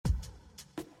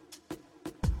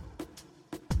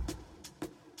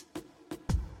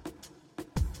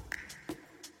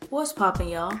What's poppin',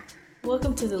 y'all?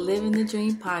 Welcome to the Living the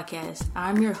Dream podcast.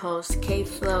 I'm your host, Kate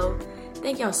Flo.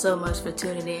 Thank y'all so much for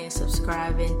tuning in,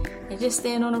 subscribing, and just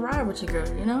staying on the ride with your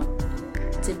girl, you know?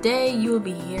 Today, you will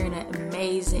be hearing an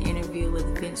amazing interview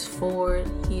with Vince Ford.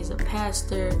 He's a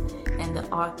pastor and the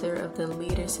author of The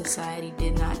Leader Society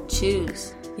Did Not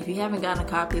Choose. If you haven't gotten a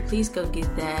copy, please go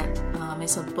get that.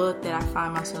 It's a book that I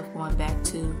find myself going back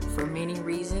to for many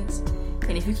reasons.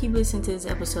 And if you keep listening to this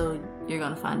episode, you're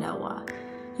going to find out why.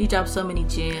 He dropped so many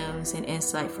gems and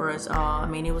insight for us all. I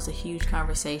mean, it was a huge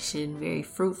conversation, very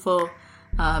fruitful,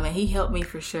 and he helped me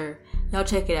for sure. Y'all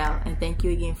check it out, and thank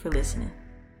you again for listening.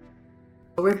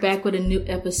 We're back with a new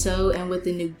episode and with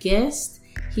a new guest.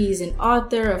 He's an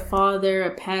author, a father,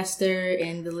 a pastor,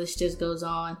 and the list just goes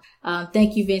on.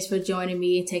 Thank you, Vince, for joining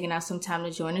me and taking out some time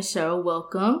to join the show.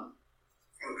 Welcome.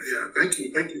 Thank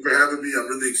you. Thank you for having me. I'm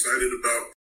really excited about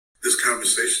this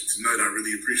conversation tonight. I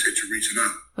really appreciate you reaching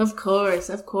out. Of course.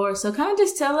 So kind of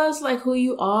just tell us like who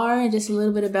you are and just a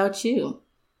little bit about you.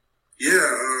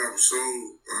 So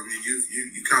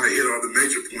you kind of hit all the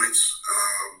major points.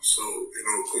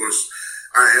 Of course,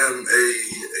 I am a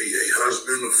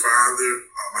husband, a father.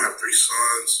 I have 3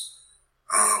 sons.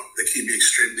 They keep me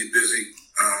extremely busy.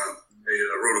 I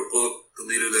wrote a book, The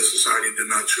Leader That Society Did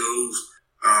Not Choose.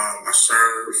 I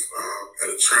serve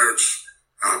at a church.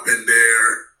 I've been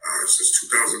there since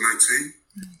 2019.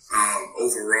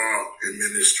 Overall in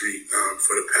ministry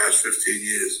for the past 15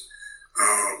 years.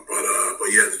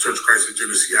 The Church of Christ at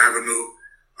Genesee Avenue.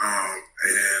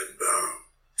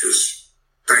 Just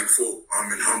thankful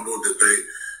and humbled that they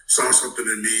saw something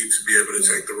in me to be able to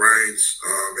take the reins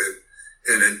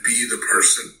and be the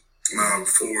person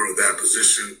for that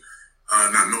position.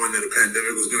 Not knowing that a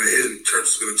pandemic was going to hit and church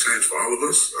was going to change for all of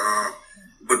us.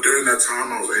 But during that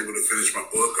time, I was able to finish my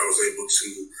book. I was able to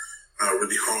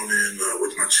really hone in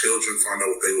with my children, find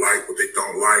out what they like, what they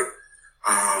don't like.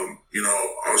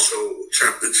 Also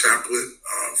chapter chaplain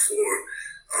for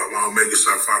my Omega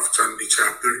Psi Phi fraternity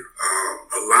chapter.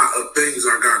 A lot of things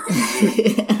I got going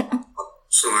on.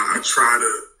 So I try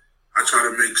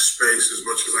to make space as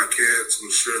much as I can to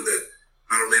ensure that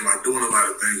not only am I doing a lot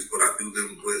of things, but I do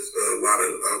them with a lot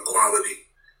of quality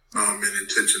and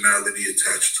intentionality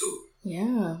attached to it.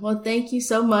 Yeah. Well, thank you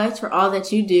so much for all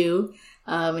that you do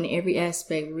in every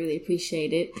aspect. Really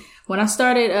appreciate it. When I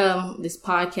started this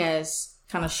podcast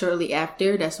kind of shortly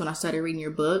after, that's when I started reading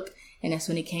your book, and that's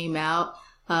when it came out.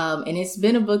 And it's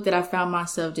been a book that I found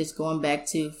myself just going back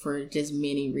to for just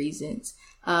many reasons.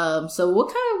 So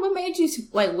what made you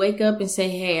like wake up and say,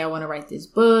 hey, I want to write this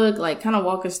book? Like kind of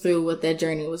walk us through what that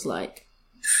journey was like.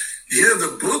 Yeah,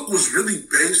 the book was really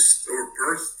based or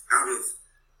birthed out of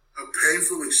a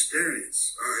painful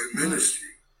experience in ministry.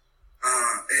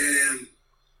 And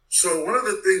so one of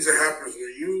the things that happens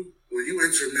when you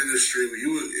enter ministry, when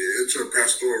you enter a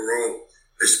pastoral role,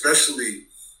 especially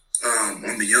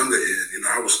on the younger end,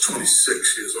 I was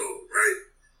 26 years old, right?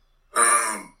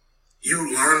 You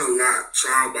learn a lot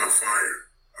trial by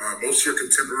fire. Most of your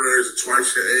contemporaries are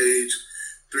twice your age,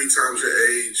 3 times your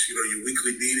age. Your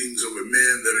weekly meetings are with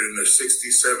men that are in their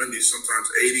 60s, 70s, sometimes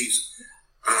 80s.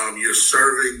 You're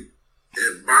serving,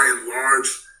 and by and large,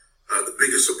 the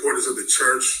biggest supporters of the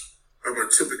church are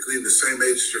typically the same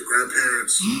age as your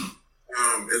grandparents.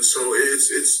 And so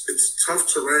it's tough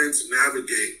terrain to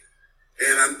navigate.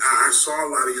 And I saw a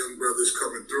lot of young brothers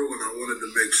coming through, and I wanted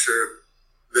to make sure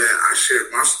that I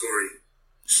shared my story.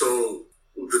 So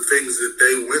the things that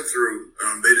they went through,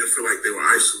 they didn't feel like they were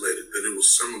isolated, that it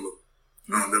was similar,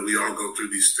 that we all go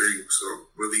through these things. So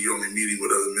really you're only meeting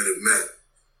what other men have met.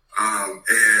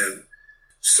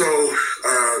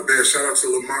 Shout out to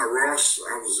Lamont Ross.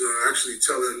 I was actually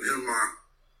telling him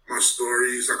my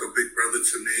story. He's like a big brother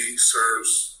to me. He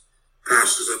serves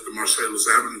pastors at the Marcellus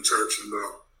Avenue Church. And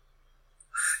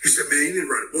he said, man, you need to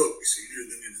write a book. He said, you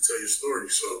really need to tell your story.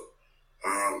 So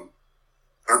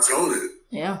I told it.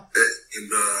 Yeah. And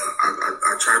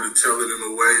I tried to tell it in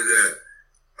a way that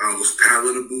was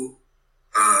palatable,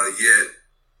 yet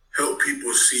help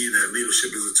people see that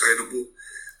leadership is attainable.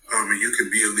 And you can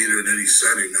be a leader in any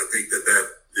setting. I think that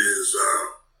is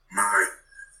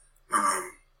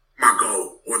my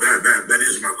goal, or that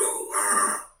is my goal.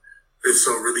 It's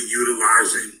so really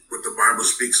utilizing what the Bible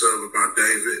speaks of about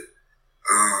David,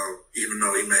 even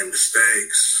though he made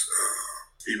mistakes,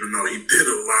 even though he did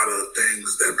a lot of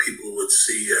things that people would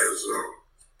see as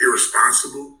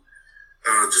irresponsible.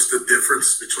 Just the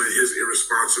difference between his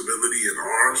irresponsibility and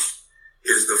ours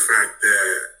is the fact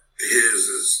that his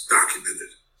is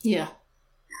documented. Yeah.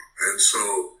 And so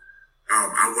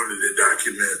I wanted to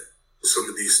document some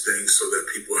of these things so that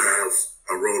people have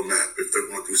a roadmap if they're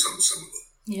going through something similar.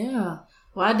 Yeah.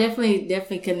 Well, I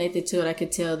definitely connected to it. I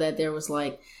could tell that there was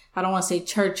like, I don't want to say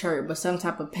church hurt, but some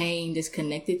type of pain just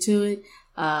connected to it.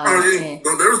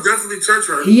 No, there was definitely church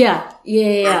hurt. Yeah. But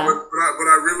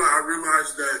I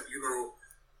realized that,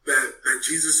 that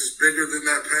Jesus is bigger than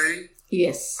that pain.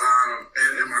 Yes.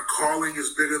 And my calling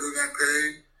is bigger than that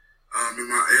pain. And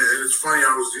it's funny,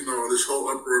 I was, this whole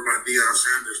uproar about Deion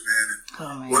Sanders, man.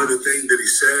 And one of the things that he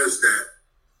says that,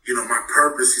 my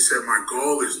purpose, he said, my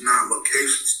goal is not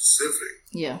location specific.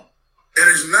 Yeah. And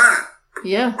it's not.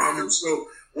 Yeah. And so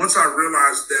once I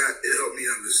realized that, it helped me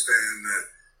understand that,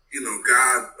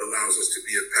 God allows us to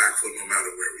be impactful no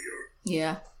matter where we are.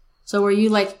 Yeah. So were you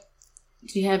like,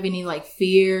 do you have any like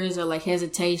fears or like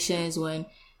hesitations when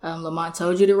Lamont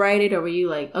told you to write it? Or were you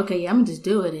like, okay, I'm going to just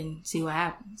do it and see what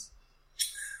happens?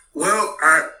 Well,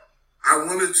 I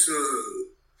wanted to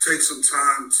take some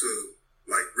time to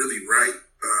like really write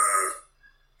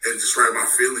and just write my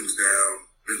feelings down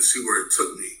and see where it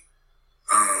took me.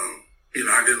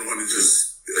 I didn't want to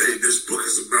just, hey, this book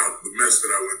is about the mess that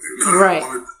I went through. No, right. I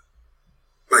wanted,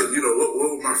 what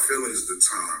were my feelings at the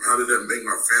time? How did that make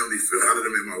my family feel? How did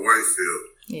it make my wife feel?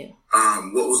 Yeah.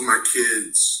 What was my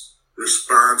kids'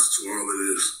 response to all of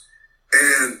this?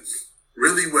 And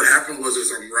really what happened was as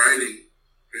I'm writing,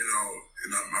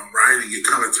 I'm writing, it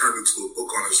kind of turned into a book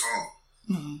on its own.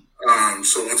 Mm-hmm.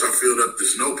 So once I filled up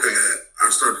this notepad, I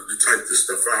started to type this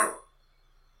stuff out.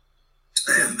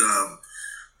 And,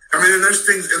 and there's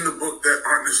things in the book that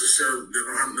don't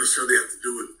necessarily have to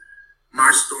do with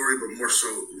my story, but more so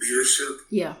leadership.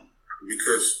 Yeah.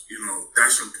 Because,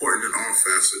 that's important in all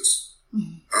facets.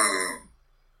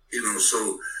 Mm-hmm.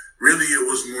 So really it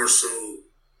was more so,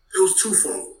 it was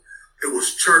twofold. It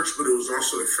was church, but it was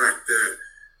also the fact that,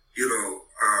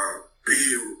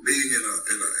 being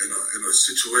in a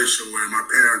situation where my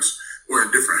parents were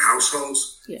in different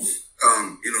households. Yeah.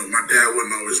 My dad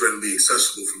wasn't always readily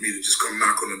accessible for me to just come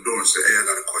knock on the door and say, hey, I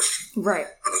got a question. Right.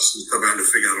 Some stuff I had to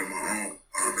figure out on my own.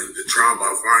 And the trial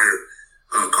by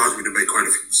fire caused me to make quite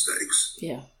a few mistakes.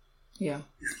 Yeah.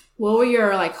 What were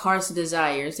your like heart's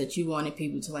desires that you wanted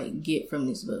people to like get from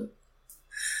this book?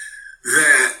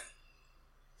 That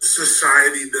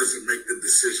society doesn't make the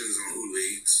decisions on who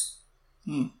leads.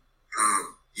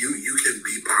 You can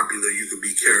be popular, you can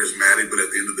be charismatic, but at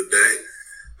the end of the day,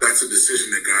 that's a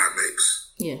decision that God makes.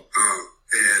 Yeah.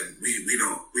 And we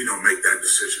don't make that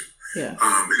decision. Yeah.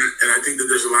 And I think that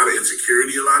there's a lot of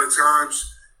insecurity a lot of times,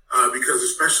 because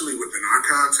especially within our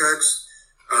context,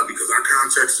 because our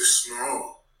context is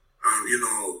small.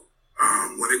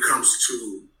 When it comes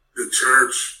to the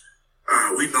church,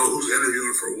 we know who's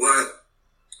interviewing for what.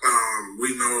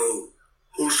 We know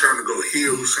who's trying to go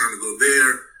here, who's trying to go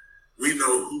there. We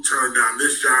know who turned down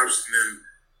this job, and then,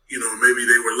 maybe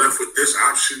they were left with this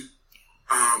option.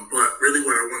 But really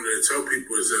what I wanted to tell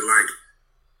people is that, like,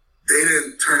 they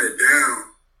didn't turn it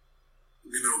down.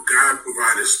 God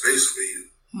provided space for you.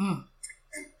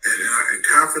 And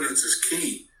confidence is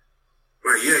key.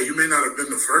 Like, yeah, you may not have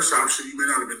been the first option. You may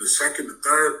not have been the second, the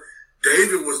third.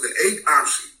 David was the 8th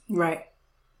option. Right.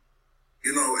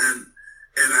 And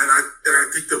I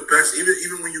think the best,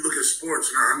 even when you look at sports,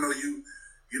 and I know you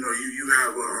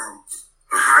have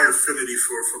a high affinity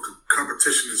for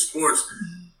competition in sports.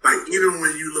 Like, even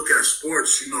when you look at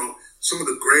sports, some of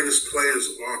the greatest players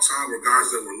of all time were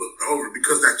guys that were looked over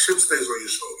because that chip stays on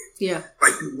your shoulder. Yeah.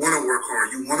 Like, you want to work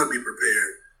hard, you want to be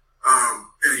prepared,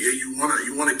 and you want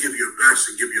to give your best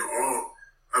and give your all,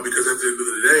 because at the end of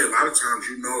the day, a lot of times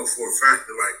for a fact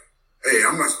that, like, hey,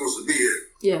 I'm not supposed to be here.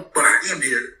 Yeah. But I am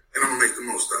here, and I'm gonna make the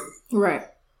most of it. Right.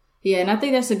 Yeah, and I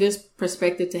think that's a good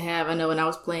perspective to have. I know when I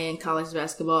was playing college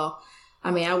basketball,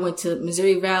 I went to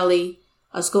Missouri Valley,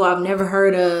 a school I've never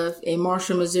heard of in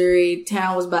Marshall, Missouri.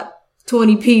 Town was about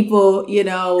 20 people,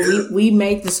 we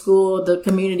made the school, the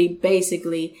community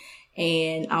basically.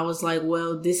 And I was like,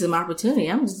 well, this is my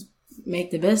opportunity. I'm just make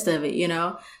the best of it,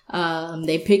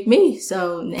 They picked me.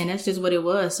 So, and that's just what it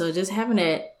was. So just having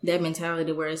that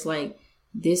mentality where it's like,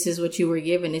 this is what you were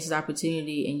given. This is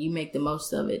opportunity and you make the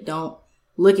most of it. Don't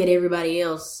look at everybody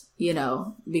else,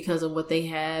 because of what they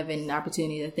have and the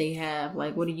opportunity that they have.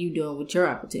 Like, what are you doing with your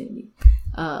opportunity?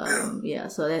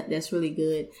 So that's really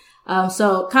good.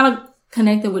 So kind of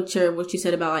connecting with what you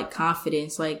said about like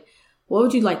confidence, like what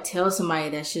would you like tell somebody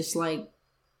that's just like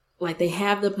they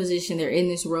have the position, they're in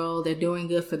this role, they're doing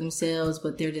good for themselves,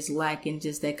 but they're just lacking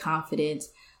just that confidence,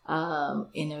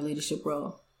 in their leadership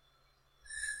role?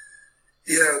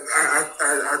 Yeah,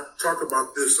 I talk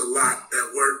about this a lot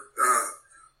at work,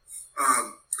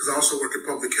 because I also work in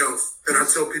public health, and I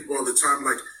tell people all the time,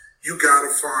 like, you gotta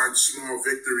find small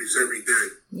victories every day.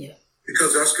 Yeah.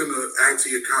 Because that's gonna add to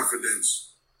your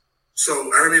confidence So,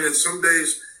 I mean, and some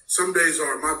days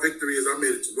are, my victory is I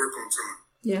made it to work on time.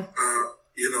 Yeah.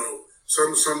 You know,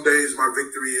 some days my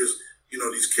victory is, you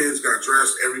know, these kids got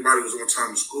dressed, everybody was on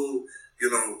time in school, you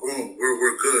know, boom,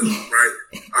 we're good, right?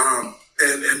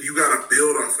 And you got to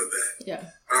build off of that. Yeah.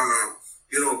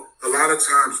 You know, a lot of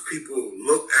times people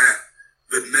look at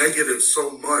the negative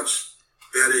so much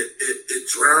that it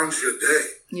drowns your day.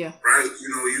 Yeah. Right? You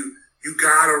know, you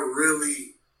gotta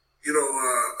really, you know,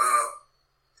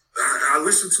 I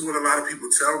listen to what a lot of people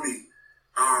tell me,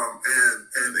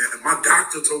 and my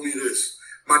doctor told me this.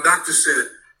 My doctor said,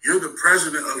 you're the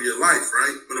president of your life,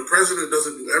 right? But a president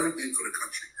doesn't do everything for the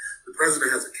country. The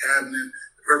president has a cabinet,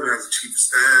 the president has a chief of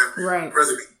staff, right. The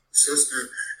president has an assistant.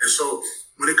 And so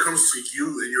when it comes to you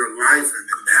and your life and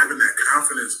having that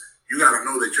confidence, you got to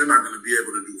know that you're not going to be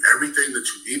able to do everything that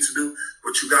you need to do,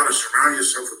 but you got to surround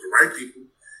yourself with the right people.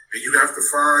 And you have to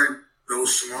find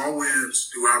those small wins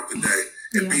throughout the day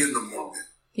and be in the moment,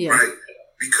 right?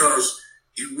 Because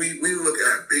we look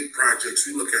at big projects,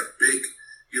 we look at big,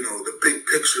 you know, the big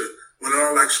picture, when in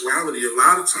all actuality, a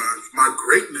lot of times my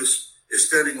greatness is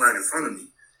standing right in front of me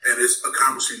and it's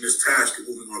accomplishing this task and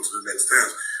moving on to the next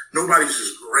task. Nobody's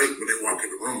just great when they walk in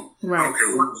the room. Right. I don't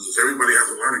care what it is. Everybody has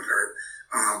a learning curve.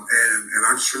 And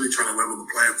I'm just really trying to level the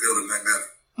playing field in that matter.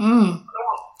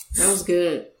 That was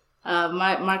good.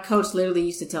 My coach literally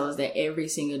used to tell us that every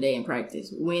single day in practice.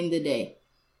 Win the day.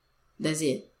 That's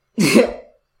it.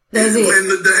 That's it. Win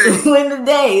the day. Win the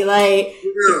day. Like,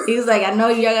 he was like, I know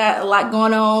you got a lot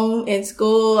going on in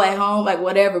school, at home, like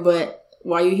whatever, but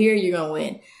while you're here, you're going to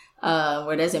win.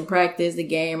 Whether that's in practice, the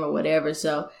game, or whatever.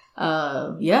 So,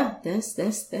 yeah,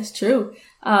 that's true.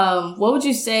 What would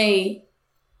you say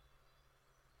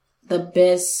the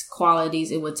best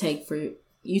qualities it would take for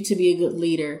you to be a good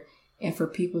leader and for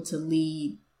people to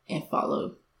lead and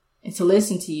follow and to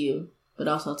listen to you, but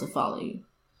also to follow you?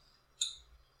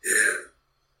 Yeah.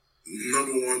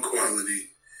 Number one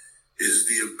quality is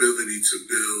the ability to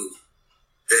build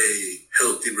a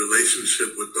healthy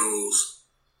relationship with those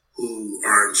who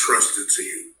are entrusted to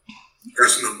you.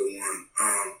 That's number one.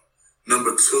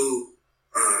 Number two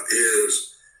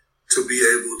is to be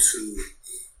able to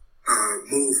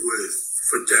move with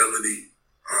fidelity,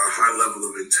 high level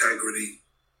of integrity,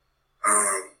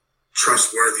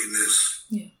 trustworthiness.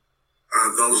 Yeah.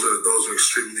 Those are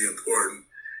extremely important.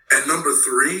 And number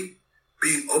three,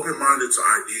 being open-minded to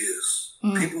ideas.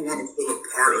 People want to feel a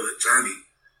part of the journey,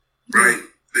 right?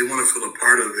 They want to feel a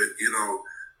part of it. You know,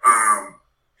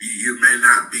 you may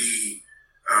not be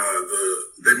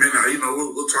they may not. You know,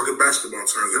 we'll talk in basketball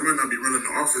terms. They may not be running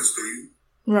the offense through you,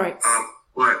 right?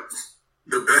 But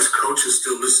the best coaches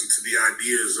still listen to the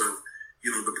ideas of,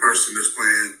 you know, the person that's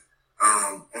playing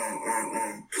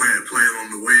playing on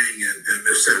the wing, and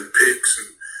they're setting picks, and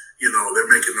you know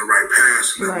they're making the right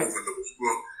pass and they're moving the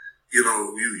ball. You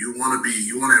know, you want to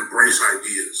embrace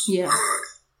ideas. Yeah.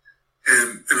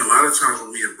 And a lot of times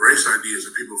when we embrace ideas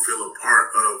and people feel a part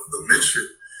of the mission,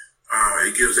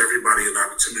 it gives everybody an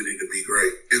opportunity to be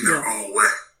great in their own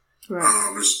way.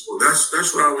 Right. So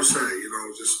that's what I would say. You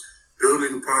know, just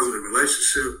building a positive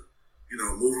relationship. You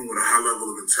know, moving with a high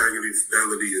level of integrity,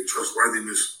 fidelity, and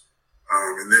trustworthiness,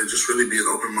 and then just really being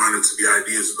open-minded to the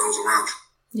ideas of those around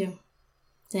you. Yeah.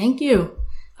 Thank you.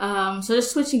 So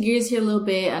just switching gears here a little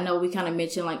bit. I know we kind of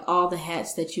mentioned like all the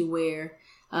hats that you wear,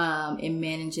 in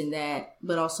managing that,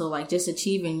 but also like just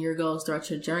achieving your goals throughout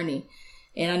your journey.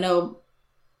 And I know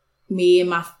me and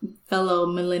my fellow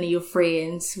millennial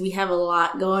friends, we have a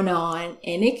lot going on,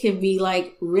 and it can be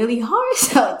like really hard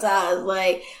sometimes.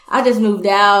 Like, I just moved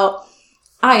out.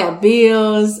 I got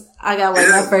bills. I got like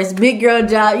my first big girl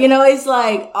job. You know, it's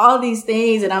like all these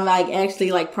things, and I'm like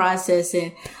actually like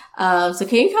processing. So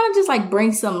can you kind of just like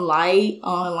bring some light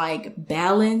on like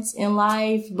balance in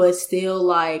life, but still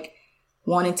like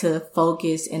wanting to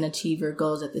focus and achieve your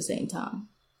goals at the same time?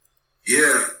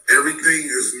 Yeah, everything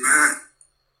is not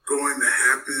going to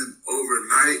happen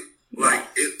overnight. Like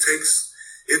it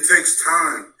takes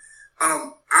time.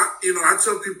 I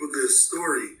tell people this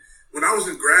story. When I was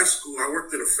in grad school, I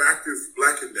worked at a factory for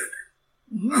Black & Decker.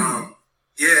 Mm-hmm.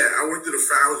 I worked at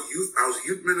I was a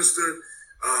youth minister,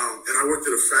 and I worked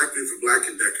at a factory for Black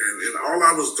 & Decker. And all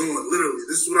I was doing, literally,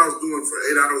 this is what I was doing for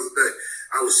 8 hours a day.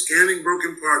 I was scanning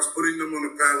broken parts, putting them on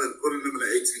a pallet, putting them in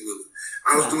an 18-wheeler.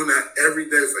 I was doing that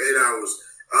every day for 8 hours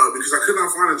because I could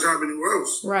not find a job anywhere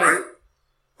else, right?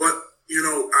 But, you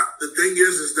know, the thing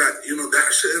is that, you know, that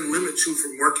shouldn't limit you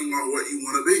from working on what you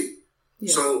want to be.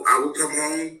 Yeah. So I would come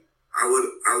home. I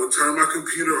would turn my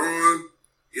computer on,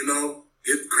 you know,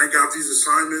 crank out these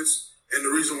assignments. And the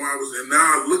reason why and now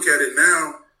I look at it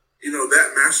now, you know,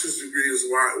 that master's degree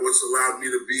is what's allowed me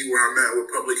to be where I'm at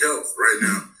with public health right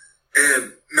now.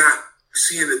 And not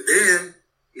seeing it then,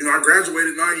 I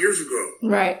graduated 9 years ago.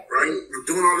 Right. I'm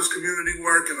doing all this community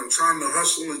work and I'm trying to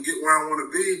hustle and get where I want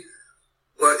to be.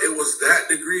 But it was that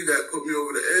degree that put me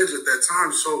over the edge at that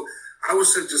time. So I would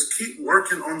say just keep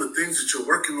working on the things that you're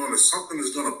working on. If something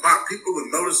is going to pop, people will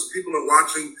notice, people are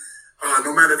watching.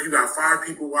 No matter if you got 5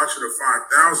 people watching or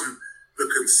 5,000,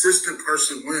 the consistent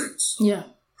person wins. Yeah.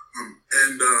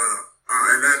 And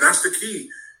that's the key.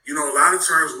 A lot of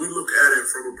times we look at it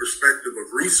from a perspective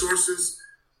of resources.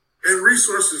 And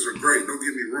resources are great, don't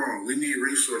get me wrong. We need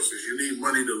resources. You need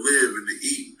money to live and to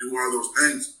eat and do all those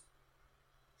things.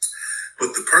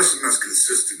 But the person that's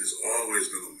consistent is always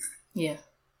going to win. Yeah.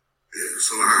 Yeah.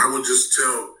 So I would just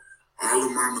tell all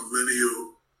of my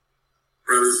millennial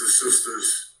brothers and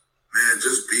sisters, man,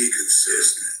 just be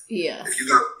consistent. Yeah. If you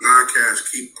got a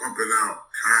podcast, keep pumping out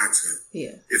content.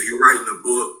 Yeah. If you're writing a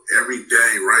book every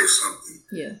day, write something.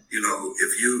 Yeah.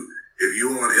 If you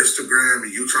on Instagram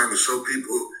and you trying to show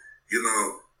people,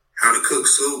 how to cook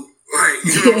soup, like,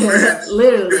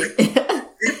 literally.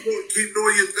 keep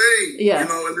doing your thing. Yeah.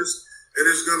 And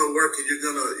it's gonna work, and you're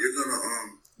gonna you're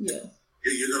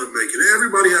gonna make it.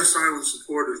 Everybody has silent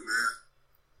supporters, man.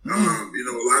 A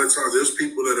lot of times there's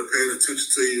people that are paying attention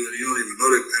to you and you don't even know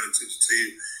they're paying attention to you,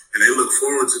 and they look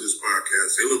forward to this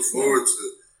podcast. They look forward to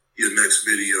your next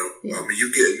video. Yeah. You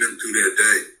getting them through their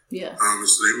day. Yeah.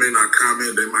 So they may not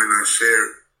comment, they might not share,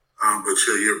 but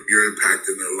you're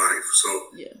impacting their life. So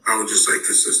I would just say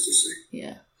consistency.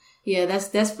 Yeah. Yeah,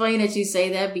 that's funny that you say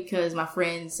that, because my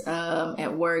friends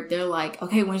at work, they're like,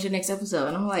 okay, when's your next episode?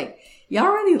 And I'm like, y'all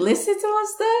already listen to our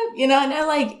stuff? And they're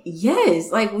like,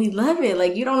 yes, like, we love it.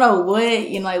 Like, you don't know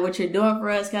what, what you're doing for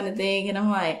us kind of thing. And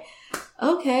I'm like,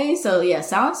 okay. So yeah,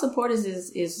 silent support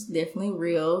is definitely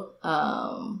real.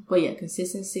 But yeah,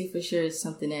 consistency for sure is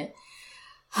something that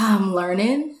I'm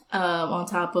learning, on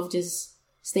top of just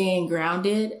staying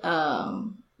grounded,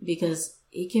 because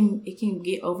it can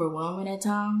get overwhelming at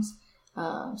times.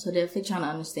 So definitely trying to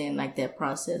understand like that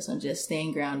process on just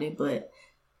staying grounded, but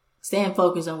staying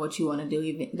focused on what you want to do,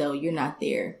 even though you're not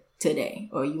there today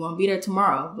or you won't be there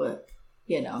tomorrow. But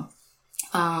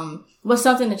what's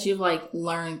something that you've like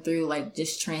learned through like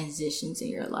just transitions in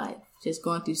your life, just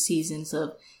going through seasons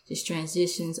of just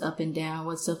transitions up and down?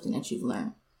 What's something that you've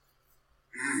learned?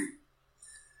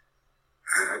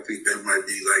 I think that might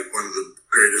be like one of the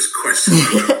greatest questions.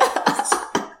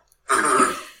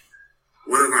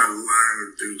 What have I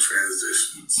learned through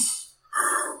transitions?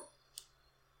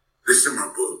 This is in my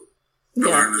book. I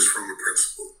learned this from a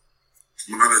principal.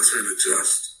 Monitor and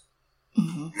adjust.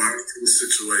 Monitor the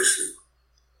situation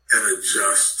and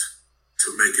adjust to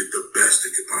make it the best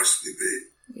it could possibly be.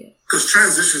 Because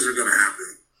transitions are going to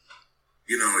happen.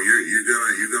 You're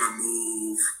gonna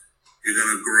move. You're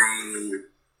gonna grow.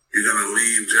 You're going to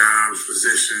leave jobs,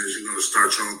 positions. You're going to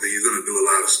start your own thing. You're going to do a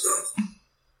lot of stuff.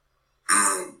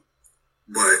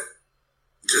 But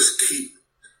just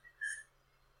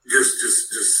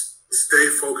stay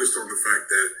focused on the fact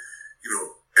that,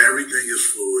 everything is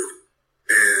fluid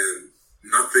and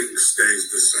nothing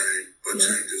stays the same but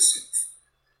changes.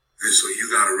 And so you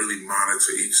got to really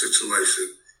monitor each situation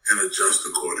and adjust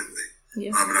accordingly.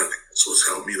 And I think that's what's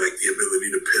helped me, like the ability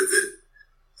to pivot.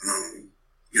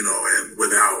 And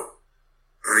without,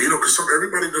 because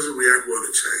everybody doesn't react well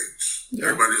to change.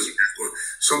 Everybody doesn't react well.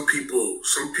 Some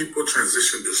people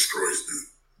transition destroys them.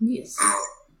 Yes.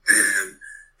 And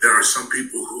there are some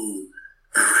people who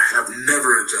have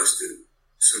never adjusted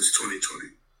since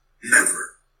 2020.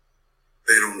 Never.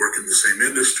 They don't work in the same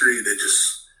industry. They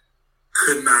just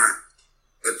could not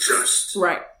adjust.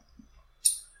 Right.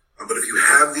 But if you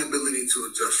have the ability to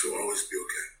adjust, you'll always be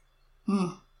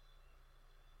okay.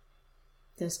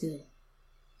 That's good.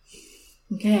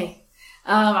 Okay.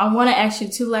 I want to ask you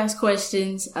 2 last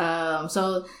questions.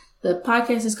 So the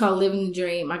podcast is called Living the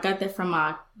Dream. I got that from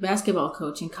my basketball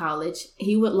coach in college.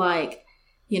 He would I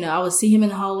would see him in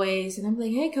the hallways and I'd be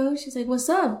like, hey coach. He's like, what's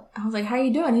up? I was like, how are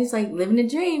you doing? He's like, living the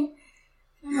dream.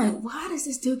 And I'm like, why does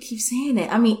this dude keep saying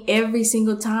that? I mean, every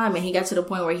single time. And he got to the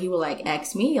point where he would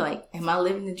ask me, am I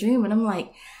living the dream? And I'm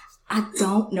like, I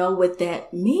don't know what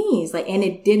that means. And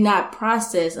it did not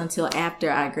process until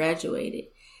after I graduated.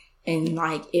 And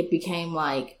it became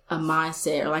a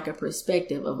mindset or a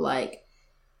perspective of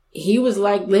he was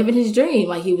living his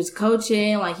dream. He was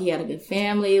coaching, he had a good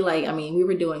family. We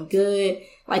were doing good.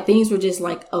 Things were just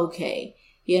okay,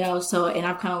 so, and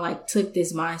I've kind of took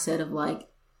this mindset of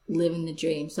living the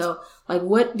dream. So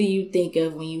what do you think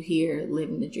of when you hear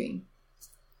living the dream?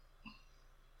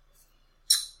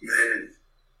 Man.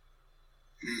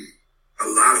 A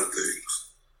lot of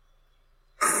things.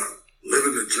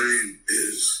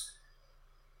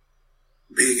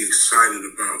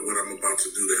 excited about what I'm about to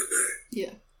do that day.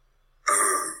 Yeah.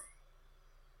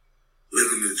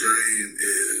 Living the dream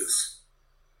is,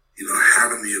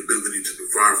 having the ability to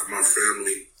provide for my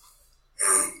family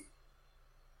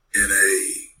in a,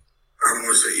 I don't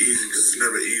want to say easy because it's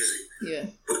never easy. Yeah.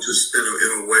 But just in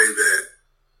a way that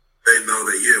they know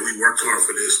that, yeah, we worked hard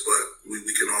for this, but we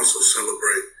can also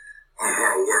celebrate our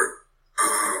hard work.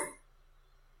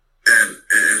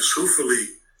 And truthfully,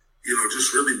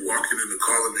 just really walking in the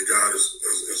calling that God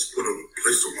has put a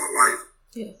place on my life.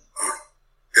 Yeah.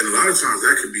 And a lot of times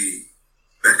dreams can be,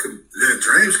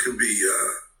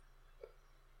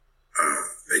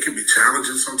 they can be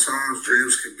challenging sometimes.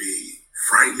 Dreams can be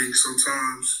frightening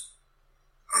sometimes.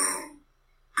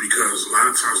 Because a lot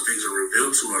of times things are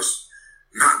revealed to us,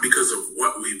 not because of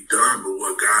what we've done, but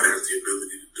what God has the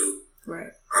ability to do.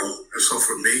 Right. And so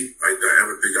for me, like, I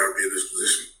ever think I'd be in this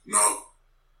position? No.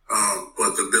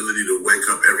 But the ability to wake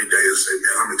up every day and say,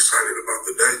 man, I'm excited about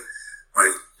the day.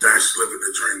 Like, that's living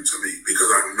the dream to me, because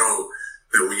I know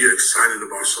that when you're excited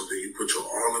about something, you put your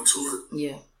all into it.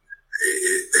 Yeah.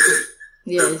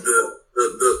 The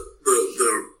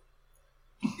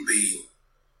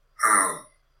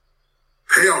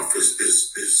payoff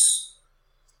is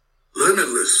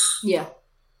limitless. Yeah.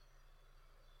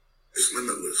 It's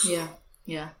limitless. Yeah.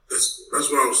 Yeah. That's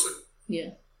what I was saying. Yeah.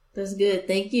 That's good.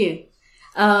 Thank you.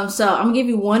 So I'm gonna give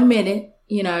you 1 minute,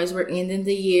 as we're ending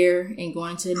the year and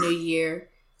going to a new year.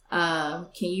 Can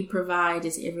you provide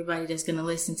just everybody that's going to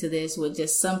listen to this with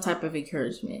just some type of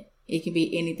encouragement? It can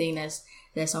be anything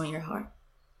that's on your heart.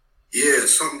 Yeah,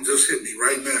 something just hit me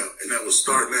right now, and that was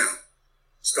start now.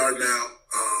 Start now.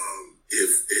 If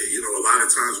a lot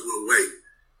of times we'll wait.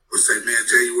 We'll say, man,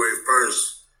 January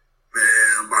 1st, man,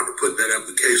 I'm about to put that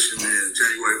application in.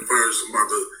 January 1st, I'm about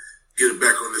to get it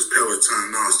back on this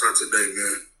Peloton. No, start today,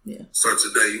 man. Yeah. Start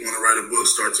today. You want to write a book?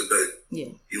 Start today.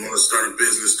 Yeah. You want to start a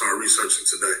business? Start researching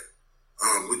today.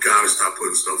 We gotta stop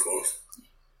putting stuff off.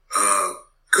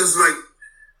 Cause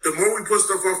the more we put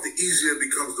stuff off, the easier it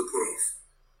becomes to put off.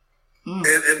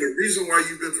 And the reason why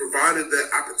you've been provided that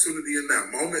opportunity in that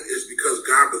moment is because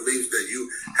God believes that you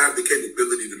have the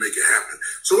capability to make it happen.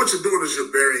 So what you're doing is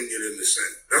you're burying it in the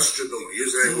sand. That's what you're doing.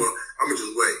 You're saying, well, I'm gonna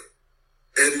just wait.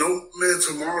 And no, man,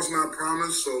 tomorrow's not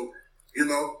promised. So, if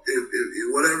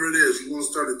whatever it is, you want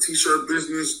to start a t-shirt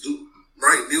business,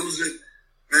 write music,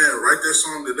 man, write that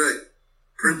song today.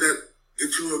 Print that, get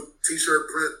you a t-shirt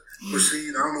print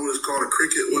machine. I don't know what it's called, a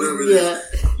Cricut, whatever it is.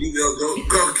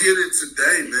 Go get it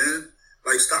today, man.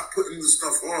 Like, stop putting the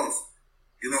stuff off.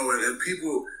 And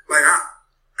people, like, I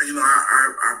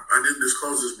didn't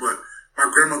disclose this, but my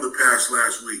grandmother passed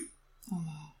last week.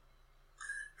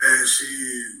 And she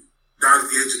died at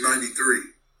the age of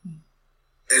 93.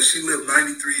 And she lived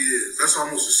 93 years. That's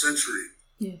almost a century.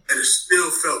 Yeah. And it still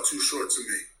felt too short to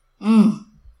me.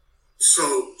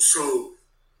 So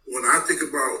when I think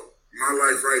about my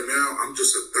life right now, I'm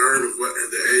just a third of what at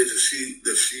the age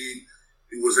that she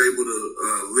was able to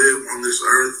live on this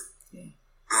earth. Yeah.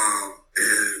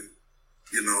 And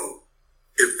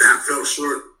if that felt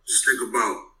short, just think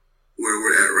about where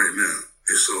we're at right now.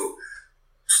 And so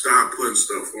stop putting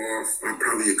stuff off. I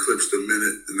probably eclipsed a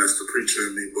minute, and that's the preacher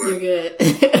in me. But you're good.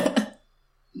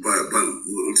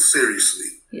 but seriously,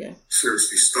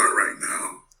 seriously, start right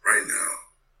now.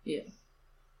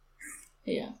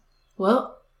 Yeah.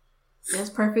 Well, that's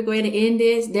a perfect way to end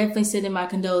this. Definitely sending my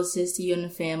condolences to you and the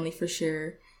family for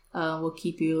sure. We'll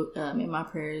keep you in my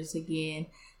prayers again.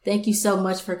 Thank you so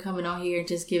much for coming on here and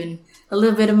just giving a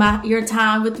little bit of your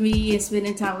time with me and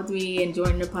spending time with me and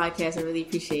joining the podcast. I really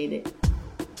appreciate it.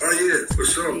 Oh, yeah, for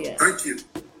sure. Yeah. Thank you.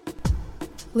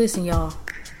 Listen, y'all,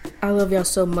 I love y'all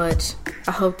so much.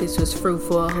 I hope this was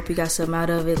fruitful. I hope you got something out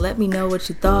of it. Let me know what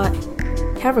you thought.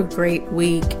 Have a great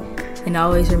week. And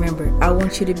always remember, I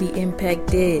want you to be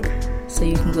impacted so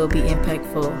you can go be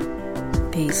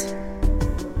impactful. Peace.